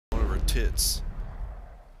tits.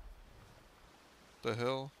 The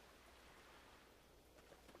hell?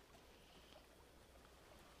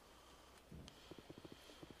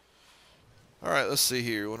 Alright, let's see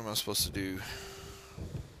here. What am I supposed to do?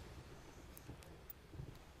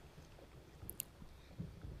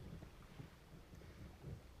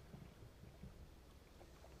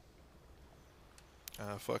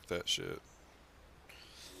 Ah, fuck that shit.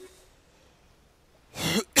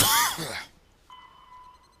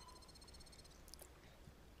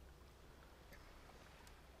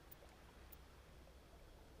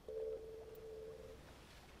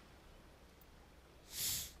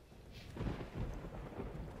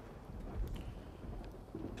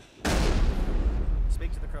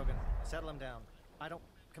 Speak to the Krogan. Settle him down.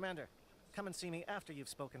 Commander, come and see me after you've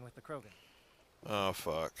spoken with the Krogan. Oh,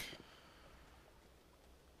 fuck.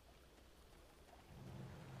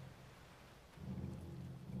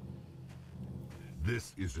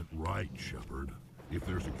 This isn't right, Shepard. If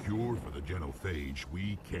there's a cure for the genophage,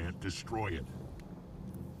 we can't destroy it.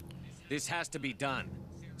 This has to be done.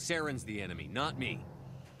 Saren's the enemy, not me.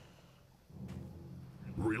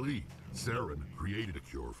 Really? Saren created a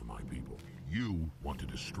cure for my people. You want to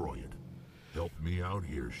destroy it. Help me out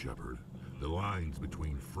here, Shepard. The lines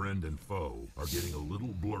between friend and foe are getting a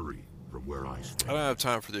little blurry from where I I stand. don't have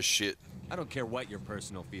time for this shit. I don't care what your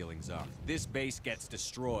personal feelings are. This base gets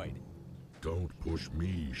destroyed. Don't push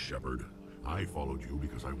me, Shepard. I followed you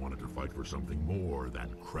because I wanted to fight for something more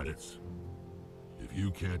than credits. If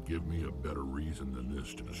you can't give me a better reason than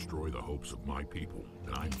this to destroy the hopes of my people,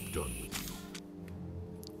 then I'm done with you.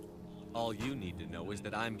 All you need to know is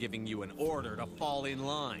that I'm giving you an order to fall in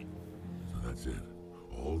line. So that's it.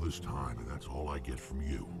 All this time, and that's all I get from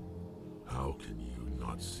you. How can you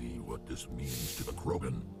not see what this means to the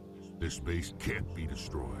Krogan? This base can't be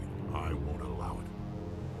destroyed. I won't allow it.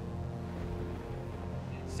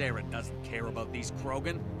 Saren doesn't care about these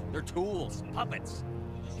Krogan. They're tools, puppets.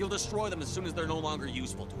 He'll destroy them as soon as they're no longer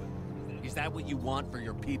useful to him. Is that what you want for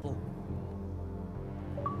your people?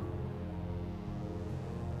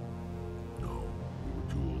 No, we were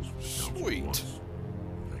tools for the Council Sweet. once.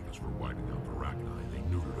 Thank us for wiping out the Rachni. They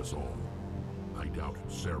neutered us all. I doubt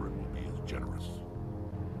Saren will be as generous.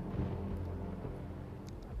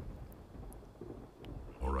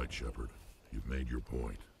 All right, Shepard. You've made your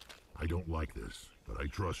point. I don't like this, but I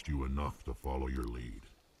trust you enough to follow your lead.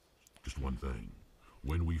 Just one thing.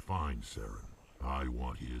 When we find Saren, I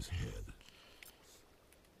want his head.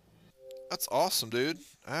 That's awesome, dude.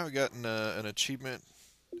 I haven't gotten an achievement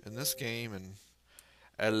in this game in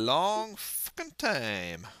a long fucking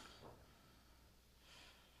time.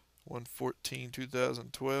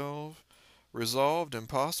 1/14/2012. Resolved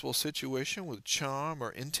impossible situation with charm or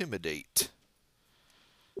intimidate.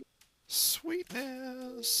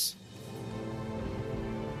 Sweetness.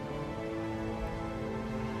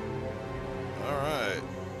 Alright.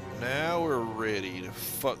 Now we're ready to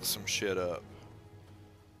fuck some shit up.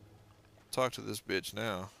 Talk to this bitch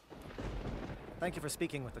now. Thank you for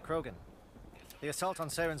speaking with the Krogan. The assault on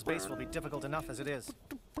Saren's base will be difficult enough as it is.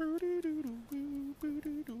 You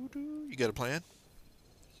got a plan?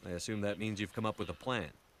 I assume that means you've come up with a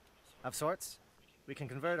plan. Of sorts, we can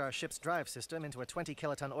convert our ship's drive system into a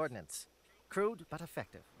 20-kiloton ordnance. Crude, but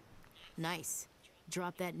effective. Nice.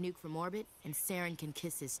 Drop that nuke from orbit, and Saren can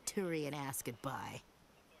kiss his Turian ass goodbye.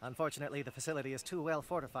 Unfortunately, the facility is too well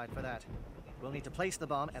fortified for that. We'll need to place the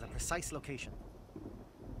bomb at a precise location.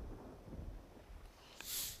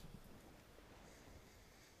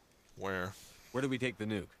 Where? Where do we take the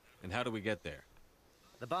nuke? And how do we get there?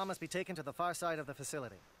 The bomb must be taken to the far side of the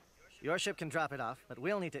facility. Your ship can drop it off, but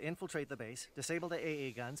we'll need to infiltrate the base, disable the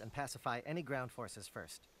AA guns, and pacify any ground forces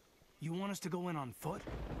first. You want us to go in on foot?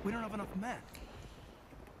 We don't have enough men.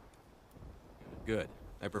 Good.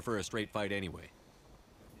 I prefer a straight fight anyway.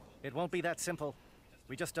 It won't be that simple.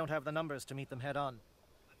 We just don't have the numbers to meet them head on.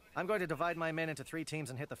 I'm going to divide my men into 3 teams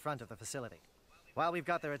and hit the front of the facility. While we've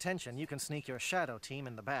got their attention, you can sneak your shadow team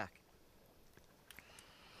in the back.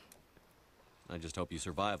 I just hope you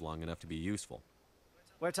survive long enough to be useful.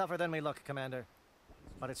 We're tougher than we look, Commander.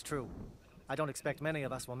 But it's true. I don't expect many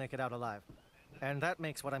of us will make it out alive. And that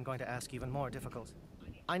makes what I'm going to ask even more difficult.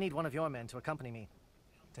 I need one of your men to accompany me,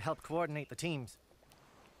 to help coordinate the teams.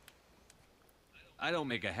 I don't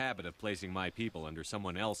make a habit of placing my people under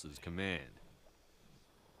someone else's command.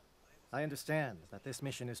 I understand that this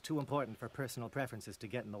mission is too important for personal preferences to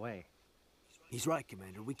get in the way. He's right,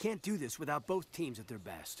 Commander. We can't do this without both teams at their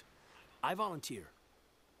best. I volunteer.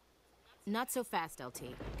 Not so fast,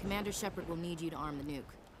 LT. Commander Shepard will need you to arm the nuke.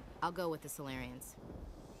 I'll go with the Solarians.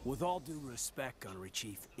 With all due respect, Gunnery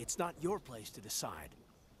Chief, it's not your place to decide.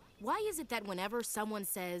 Why is it that whenever someone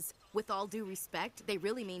says, with all due respect, they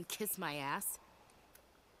really mean kiss my ass?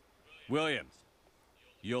 Williams,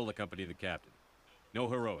 you'll accompany the captain. No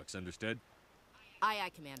heroics, understood? Aye,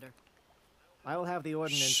 aye, Commander. I will have the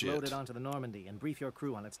ordnance Shit. loaded onto the Normandy and brief your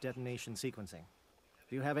crew on its detonation sequencing.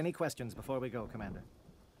 Do you have any questions before we go, Commander?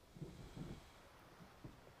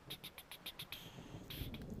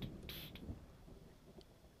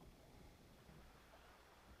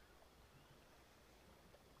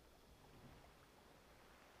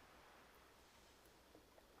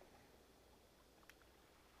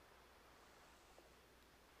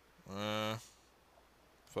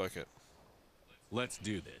 Fuck it. Let's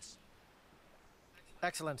do this.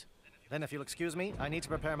 Excellent. Then if you'll excuse me, I need to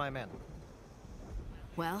prepare my men.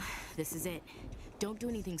 Well, this is it. Don't do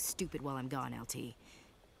anything stupid while I'm gone, LT.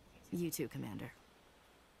 You too, Commander.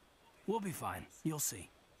 We'll be fine. You'll see.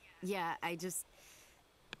 Yeah,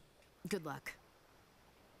 good luck.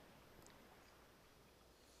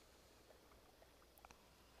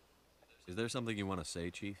 Is there something you want to say,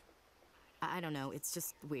 Chief? I don't know, it's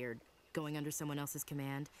just weird, going under someone else's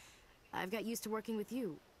command. I've got used to working with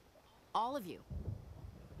you. All of you.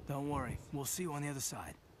 Don't worry. We'll see you on the other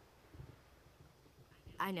side.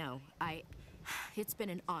 I know. It's been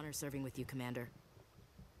an honor serving with you, Commander.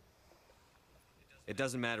 It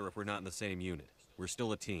doesn't matter if we're not in the same unit. We're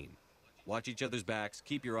still a team. Watch each other's backs,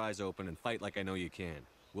 keep your eyes open, and fight like I know you can.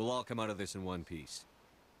 We'll all come out of this in one piece.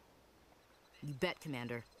 You bet,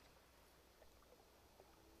 Commander.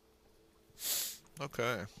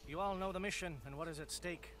 Okay. You all know the mission and what is at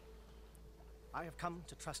stake. I have come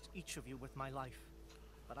to trust each of you with my life,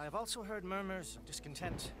 but I have also heard murmurs of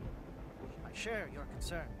discontent. I share your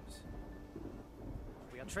concerns.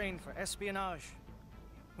 We are trained for espionage.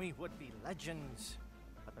 We would be legends,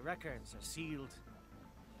 but the records are sealed.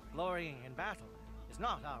 Glorying in battle is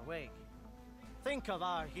not our way. Think of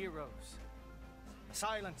our heroes. The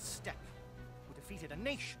Silent Step, who defeated a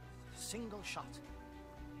nation with a single shot.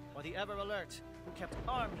 Or the Ever Alert, who kept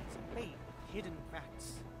armies at bay with hidden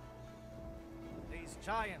cracks. These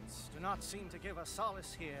giants do not seem to give us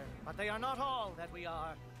solace here, but they are not all that we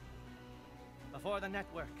are. Before the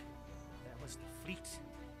network, there was the fleet.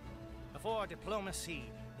 Before diplomacy,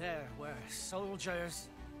 there were soldiers.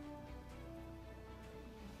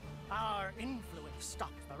 Our influence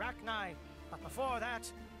stopped the Rachni, but before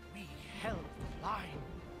that, we held the line.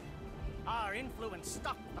 Our influence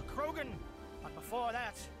stopped the Krogan, but before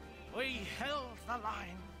that, we held the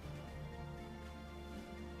line.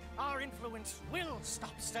 Our influence will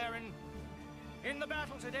stop Saren. In the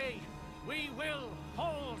battle today, we will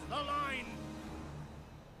hold the line.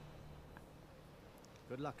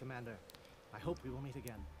 Good luck, Commander. I hope we will meet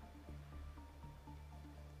again.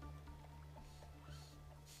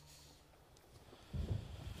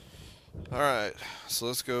 Alright, so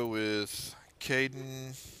let's go with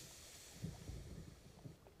Kaidan.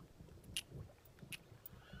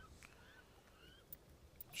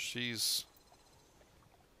 She's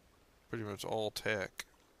pretty much all tech.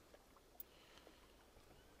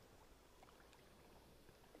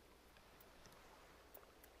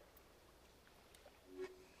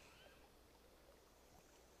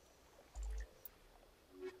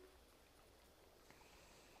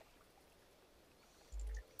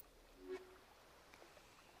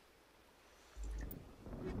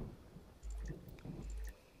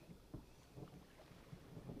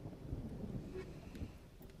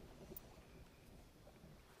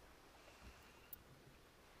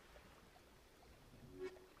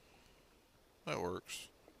 That works.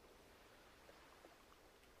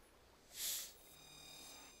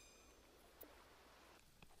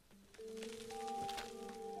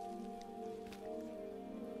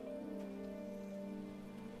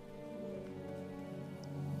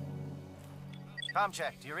 Comm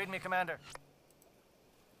check. Do you read me, Commander?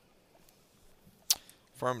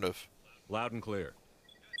 Affirmative. Loud and clear.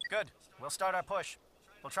 Good. We'll start our push.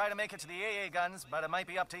 We'll try to make it to the AA guns, but it might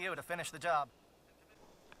be up to you to finish the job.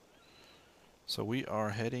 So we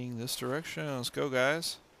are heading this direction. Let's go,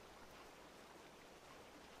 guys.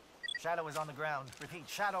 Shadow is on the ground. Repeat,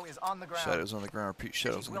 Shadow is on the ground. Shadows on the ground. Repeat,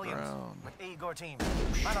 shadows on the Williams ground. with Igor team.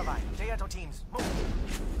 Manovai, Deato teams,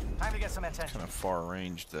 move. Time to get some attention. Kind of far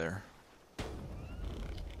ranged there.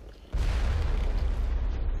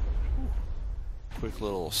 Quick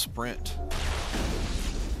little sprint.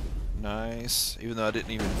 Nice. Even though I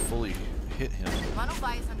didn't even fully hit him.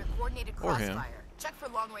 Manovai is under coordinated Or him. crossfire. Check for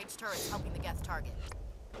long-range turrets helping the Geth target.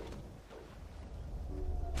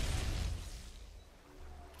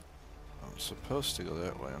 I'm supposed to go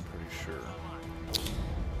that way, I'm pretty sure.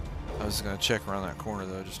 I was going to check around that corner,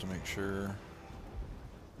 though, just to make sure.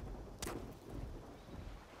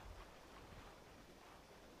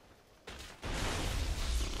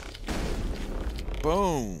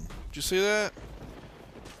 Boom. Did you see that?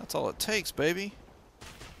 That's all it takes, baby.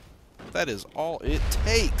 That is all it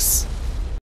takes.